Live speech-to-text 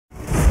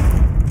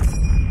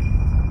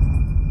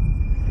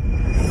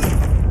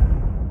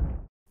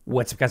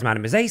What's up guys, my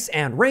name is Ace,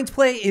 and ranked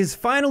play is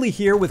finally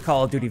here with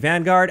Call of Duty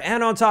Vanguard,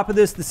 and on top of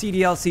this, the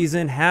CDL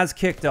season has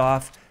kicked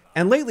off.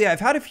 And lately, I've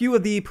had a few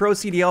of the pro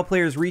CDL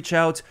players reach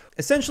out,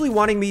 essentially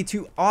wanting me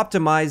to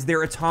optimize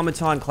their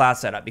Automaton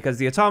class setup, because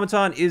the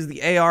Automaton is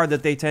the AR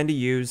that they tend to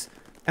use.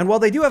 And while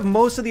they do have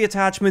most of the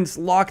attachments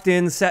locked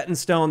in, set in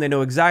stone, they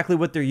know exactly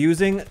what they're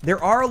using,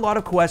 there are a lot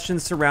of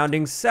questions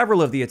surrounding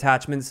several of the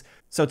attachments.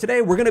 So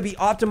today we're going to be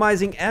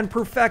optimizing and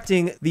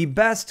perfecting the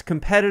best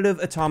competitive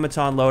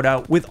Automaton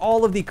loadout with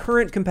all of the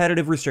current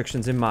competitive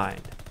restrictions in mind.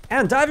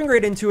 And diving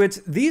right into it,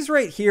 these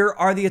right here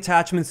are the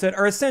attachments that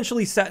are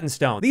essentially set in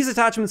stone. These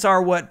attachments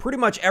are what pretty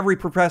much every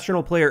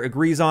professional player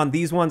agrees on.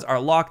 These ones are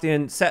locked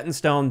in, set in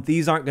stone.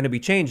 These aren't going to be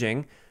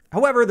changing.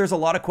 However, there's a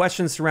lot of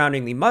questions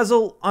surrounding the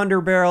muzzle,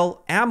 underbarrel,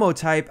 ammo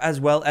type, as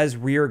well as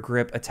rear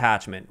grip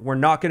attachment. We're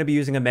not going to be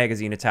using a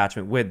magazine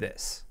attachment with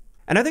this.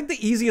 And I think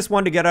the easiest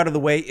one to get out of the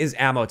way is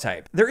ammo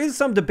type. There is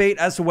some debate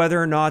as to whether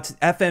or not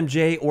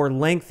FMJ or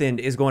Lengthened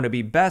is going to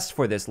be best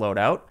for this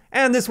loadout.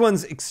 And this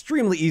one's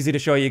extremely easy to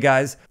show you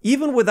guys.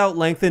 Even without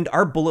Lengthened,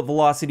 our bullet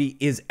velocity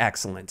is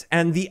excellent.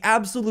 And the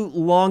absolute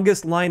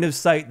longest line of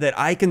sight that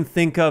I can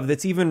think of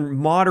that's even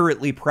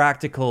moderately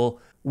practical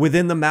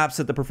within the maps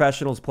that the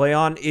professionals play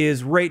on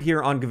is right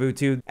here on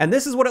Gavutu. And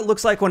this is what it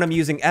looks like when I'm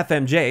using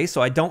FMJ, so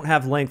I don't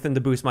have Lengthened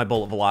to boost my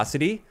bullet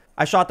velocity.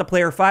 I shot the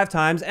player 5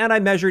 times, and I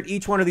measured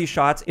each one of these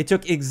shots. It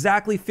took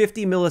exactly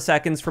 50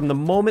 milliseconds from the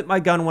moment my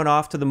gun went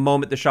off to the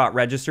moment the shot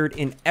registered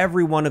in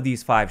every one of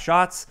these 5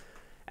 shots.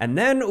 And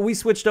then we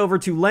switched over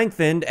to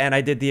Lengthened, and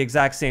I did the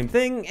exact same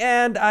thing,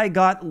 and I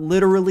got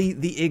literally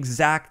the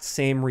exact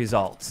same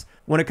results.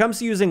 When it comes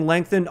to using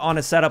Lengthened on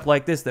a setup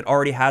like this that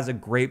already has a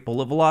great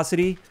bullet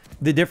velocity,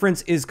 the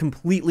difference is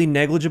completely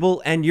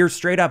negligible, and you're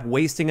straight up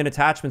wasting an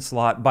attachment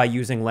slot by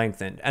using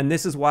Lengthened. And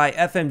this is why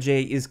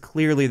FMJ is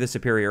clearly the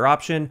superior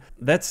option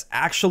that's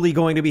actually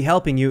going to be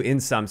helping you in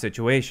some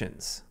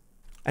situations.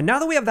 And now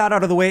that we have that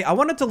out of the way, I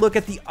wanted to look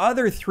at the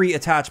other 3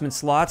 attachment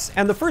slots.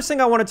 And the first thing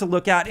I wanted to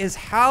look at is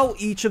how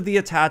each of the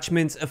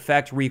attachments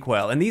affect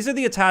recoil. And these are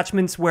the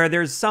attachments where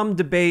there's some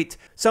debate.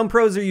 Some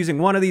pros are using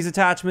one of these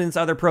attachments,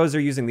 other pros are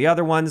using the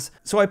other ones.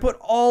 So I put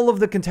all of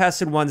the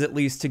contested ones at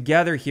least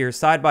together here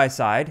side by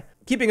side.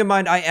 Keeping in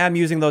mind, I am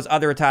using those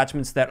other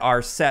attachments that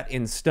are set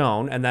in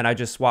stone, and then I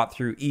just swap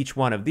through each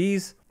one of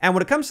these. And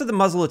when it comes to the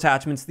muzzle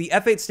attachments, the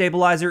F8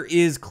 stabilizer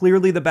is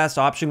clearly the best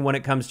option when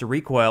it comes to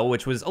recoil,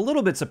 which was a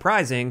little bit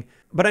surprising,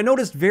 but I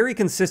noticed very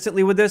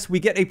consistently with this, we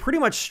get a pretty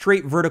much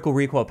straight vertical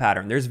recoil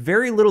pattern. There's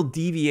very little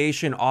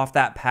deviation off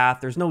that path.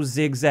 There's no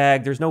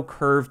zigzag, there's no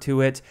curve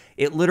to it.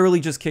 It literally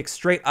just kicks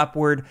straight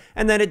upward,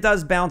 and then it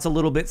does bounce a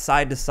little bit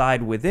side to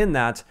side within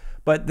that,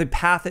 but the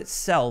path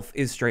itself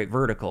is straight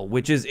vertical,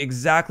 which is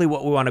exactly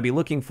what we want to be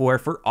looking for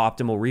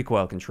optimal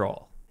recoil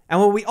control. And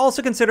when we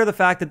also consider the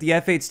fact that the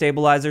F8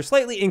 stabilizer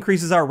slightly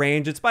increases our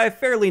range, it's by a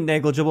fairly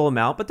negligible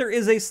amount, but there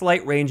is a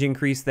slight range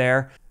increase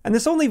there. And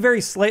this only very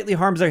slightly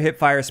harms our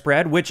hipfire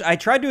spread, which I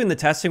tried doing the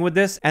testing with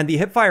this, and the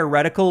hipfire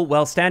reticle,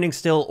 while standing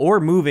still or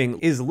moving,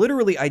 is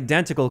literally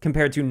identical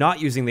compared to not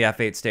using the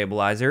F8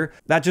 stabilizer.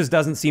 That just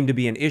doesn't seem to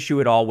be an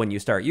issue at all when you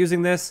start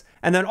using this.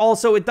 And then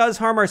also, it does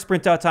harm our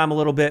sprint out time a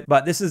little bit,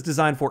 but this is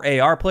designed for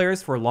AR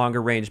players for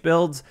longer range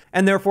builds,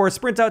 and therefore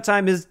sprint out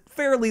time is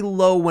fairly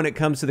low when it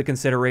comes to the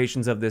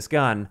considerations of this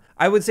gun.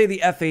 I would say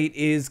the F8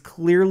 is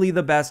clearly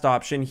the best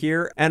option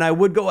here, and I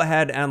would go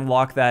ahead and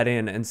lock that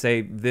in and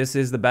say this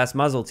is the best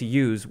muzzle to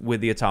use with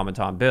the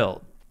Automaton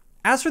build.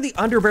 As for the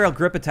underbarrel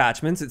grip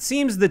attachments, it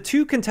seems the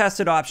 2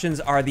 contested options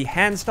are the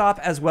hand stop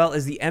as well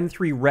as the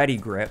M3 ready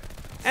grip.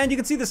 And you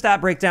can see the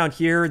stat breakdown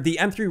here. The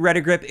M3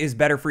 ready grip is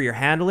better for your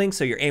handling,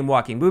 so your aim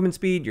walking movement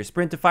speed, your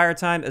sprint to fire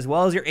time, as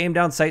well as your aim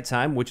down sight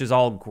time, which is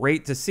all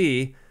great to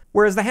see.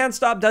 Whereas the hand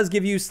stop does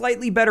give you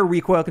slightly better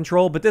recoil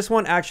control, but this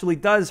one actually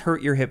does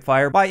hurt your hip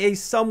fire by a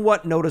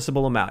somewhat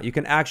noticeable amount. You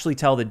can actually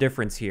tell the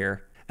difference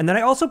here. And then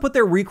I also put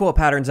their recoil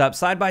patterns up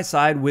side by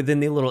side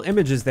within the little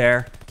images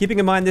there. Keeping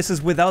in mind this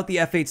is without the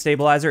F8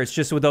 stabilizer, it's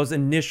just with those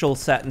initial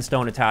set in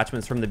stone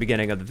attachments from the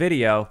beginning of the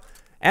video.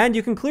 And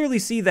you can clearly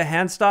see the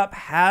hand stop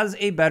has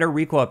a better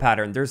recoil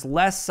pattern. There's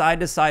less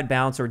side to side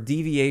bounce or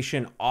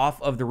deviation off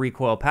of the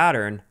recoil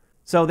pattern.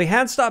 So the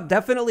hand stop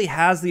definitely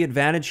has the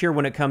advantage here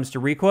when it comes to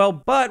recoil,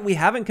 but we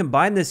haven't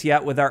combined this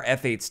yet with our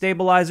F8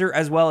 stabilizer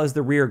as well as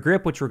the rear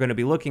grip, which we're going to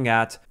be looking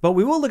at. But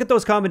we will look at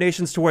those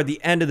combinations toward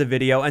the end of the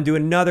video and do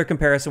another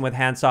comparison with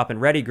hand stop and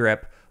ready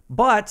grip.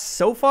 But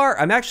so far,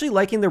 I'm actually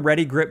liking the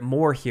ready grip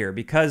more here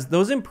because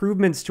those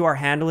improvements to our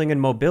handling and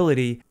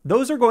mobility,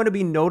 those are going to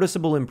be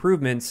noticeable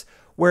improvements.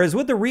 Whereas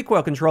with the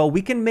recoil control,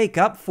 we can make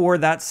up for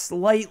that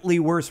slightly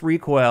worse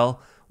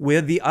recoil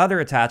with the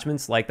other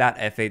attachments like that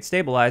F8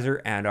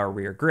 stabilizer and our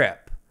rear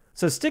grip.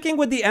 So sticking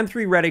with the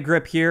M3 Ready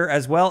grip here,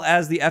 as well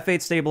as the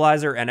F8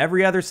 stabilizer and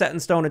every other set in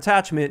stone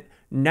attachment,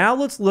 now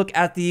let's look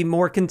at the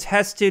more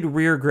contested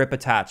rear grip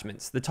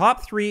attachments. The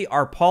top three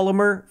are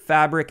polymer,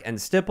 fabric,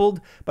 and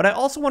stippled, but I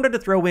also wanted to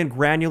throw in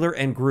granular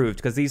and grooved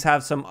because these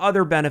have some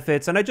other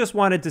benefits, and I just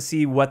wanted to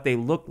see what they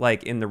look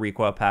like in the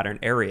recoil pattern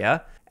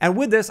area. And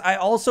with this, I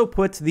also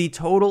put the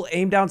total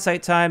aim down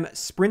sight time,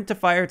 sprint to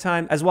fire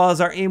time, as well as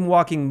our aim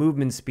walking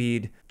movement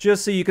speed,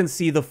 just so you can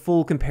see the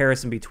full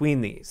comparison between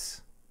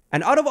these.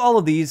 And out of all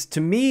of these,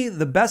 to me,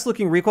 the best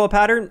looking recoil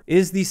pattern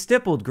is the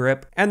stippled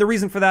grip. And the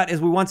reason for that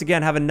is we once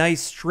again have a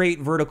nice straight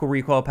vertical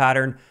recoil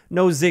pattern,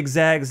 no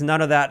zigzags,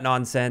 none of that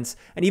nonsense.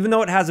 And even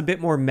though it has a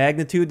bit more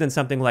magnitude than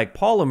something like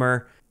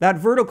polymer, that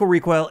vertical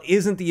recoil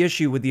isn't the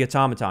issue with the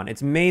Automaton.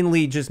 It's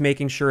mainly just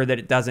making sure that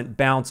it doesn't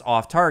bounce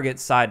off target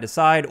side to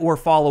side or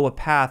follow a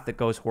path that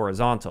goes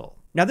horizontal.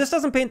 Now, this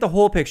doesn't paint the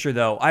whole picture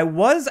though. I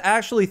was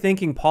actually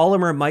thinking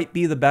polymer might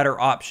be the better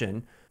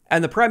option.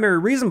 And the primary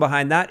reason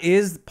behind that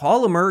is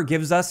polymer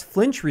gives us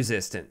flinch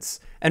resistance.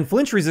 And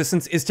flinch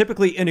resistance is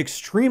typically an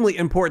extremely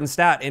important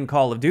stat in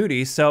Call of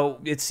Duty, so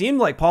it seemed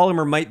like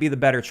polymer might be the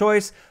better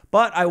choice,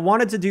 but I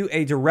wanted to do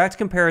a direct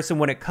comparison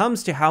when it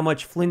comes to how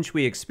much flinch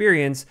we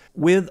experience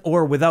with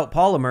or without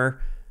polymer.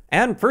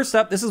 And first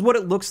up, this is what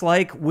it looks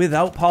like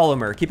without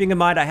polymer. Keeping in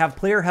mind, I have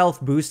player health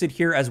boosted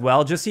here as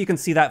well, just so you can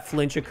see that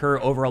flinch occur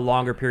over a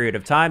longer period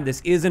of time. This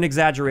is an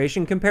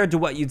exaggeration compared to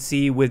what you'd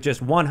see with just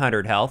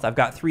 100 health. I've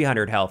got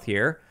 300 health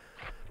here.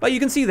 But you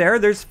can see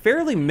there's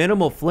fairly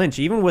minimal flinch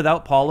even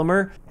without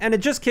polymer, and it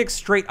just kicks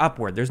straight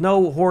upward. There's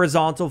no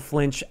horizontal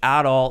flinch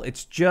at all.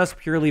 It's just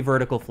purely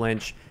vertical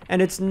flinch, and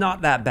it's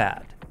not that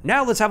bad.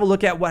 Now let's have a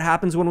look at what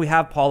happens when we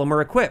have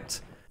polymer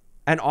equipped.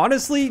 And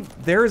honestly,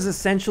 there is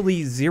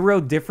essentially zero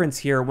difference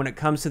here when it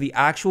comes to the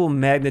actual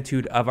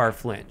magnitude of our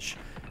flinch.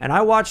 And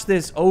I watched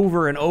this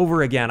over and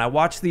over again. I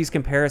watched these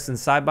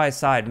comparisons side by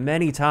side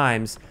many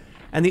times.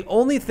 And the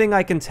only thing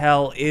I can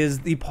tell is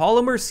the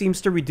polymer seems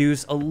to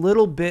reduce a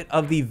little bit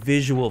of the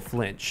visual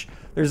flinch.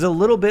 There's a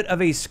little bit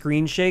of a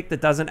screen shake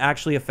that doesn't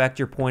actually affect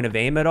your point of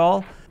aim at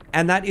all.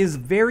 And that is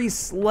very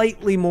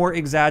slightly more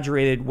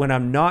exaggerated when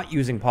I'm not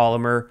using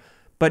polymer,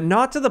 but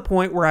not to the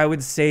point where I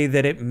would say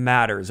that it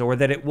matters or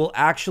that it will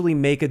actually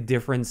make a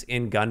difference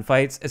in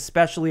gunfights,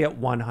 especially at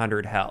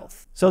 100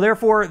 health. So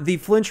therefore, the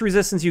flinch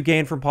resistance you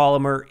gain from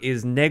polymer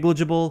is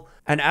negligible,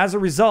 and as a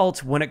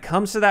result, when it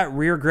comes to that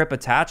rear grip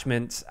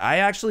attachment, I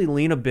actually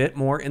lean a bit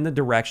more in the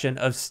direction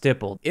of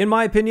stippled. In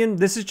my opinion,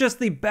 this is just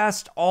the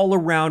best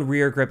all-around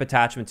rear grip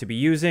attachment to be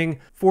using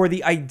for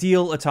the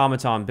ideal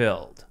Automaton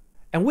build.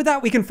 And with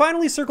that, we can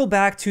finally circle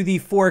back to the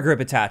foregrip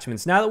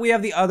attachments. Now that we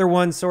have the other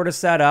ones sort of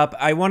set up,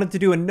 I wanted to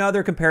do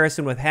another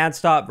comparison with hand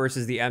stop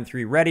versus the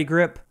M3 Ready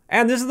grip.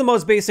 And this is the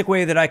most basic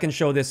way that I can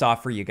show this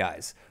off for you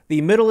guys.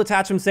 The middle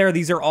attachments there,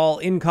 these are all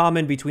in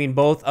common between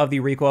both of the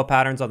recoil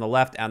patterns on the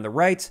left and the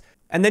right.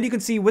 And then you can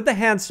see with the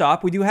hand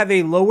stop, we do have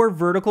a lower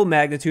vertical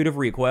magnitude of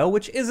recoil,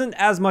 which isn't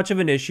as much of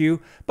an issue,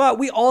 but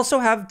we also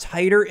have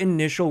tighter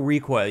initial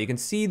recoil. You can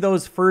see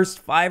those first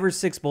 5 or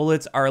 6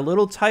 bullets are a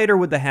little tighter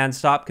with the hand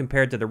stop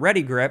compared to the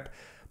Ready grip,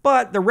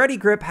 but the Ready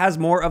grip has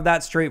more of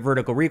that straight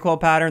vertical recoil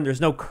pattern.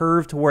 There's no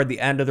curve toward the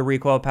end of the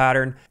recoil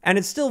pattern, and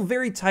it's still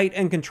very tight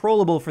and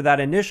controllable for that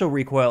initial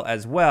recoil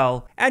as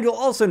well. And you'll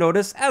also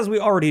notice, as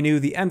we already knew,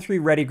 the M3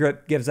 Ready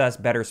grip gives us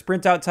better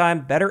sprint out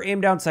time, better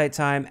aim down sight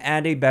time,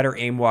 and a better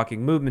aim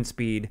walking movement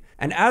speed.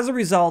 And as a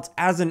result,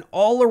 as an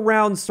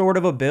all-around sort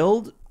of a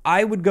build,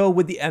 I would go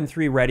with the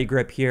M3 Ready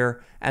grip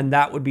here, and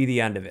that would be the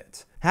end of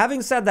it.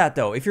 Having said that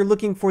though, if you're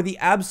looking for the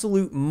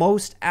absolute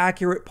most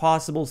accurate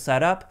possible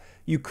setup,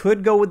 you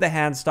could go with the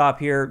hand stop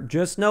here,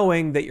 just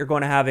knowing that you're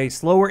going to have a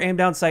slower aim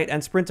down sight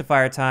and sprint to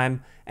fire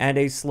time and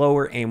a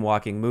slower aim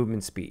walking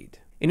movement speed.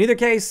 In either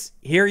case,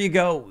 here you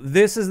go.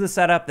 This is the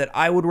setup that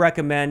I would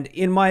recommend.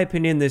 In my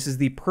opinion, this is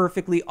the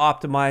perfectly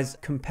optimized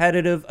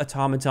competitive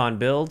Automaton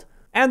build,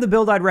 and the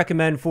build I'd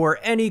recommend for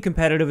any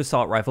competitive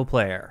assault rifle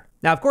player.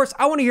 Now, of course,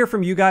 I want to hear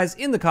from you guys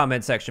in the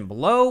comment section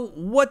below.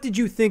 What did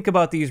you think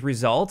about these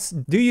results?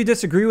 Do you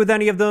disagree with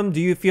any of them? Do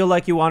you feel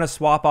like you want to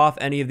swap off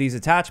any of these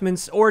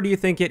attachments, or do you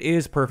think it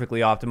is perfectly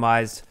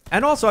optimized?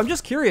 And also, I'm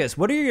just curious,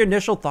 what are your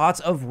initial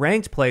thoughts of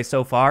ranked play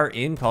so far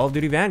in Call of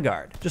Duty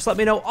Vanguard? Just let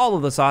me know all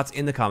of the thoughts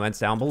in the comments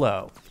down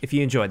below. If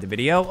you enjoyed the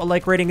video, a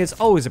like rating is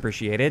always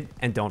appreciated,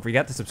 and don't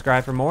forget to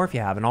subscribe for more if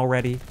you haven't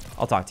already.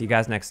 I'll talk to you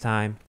guys next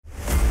time.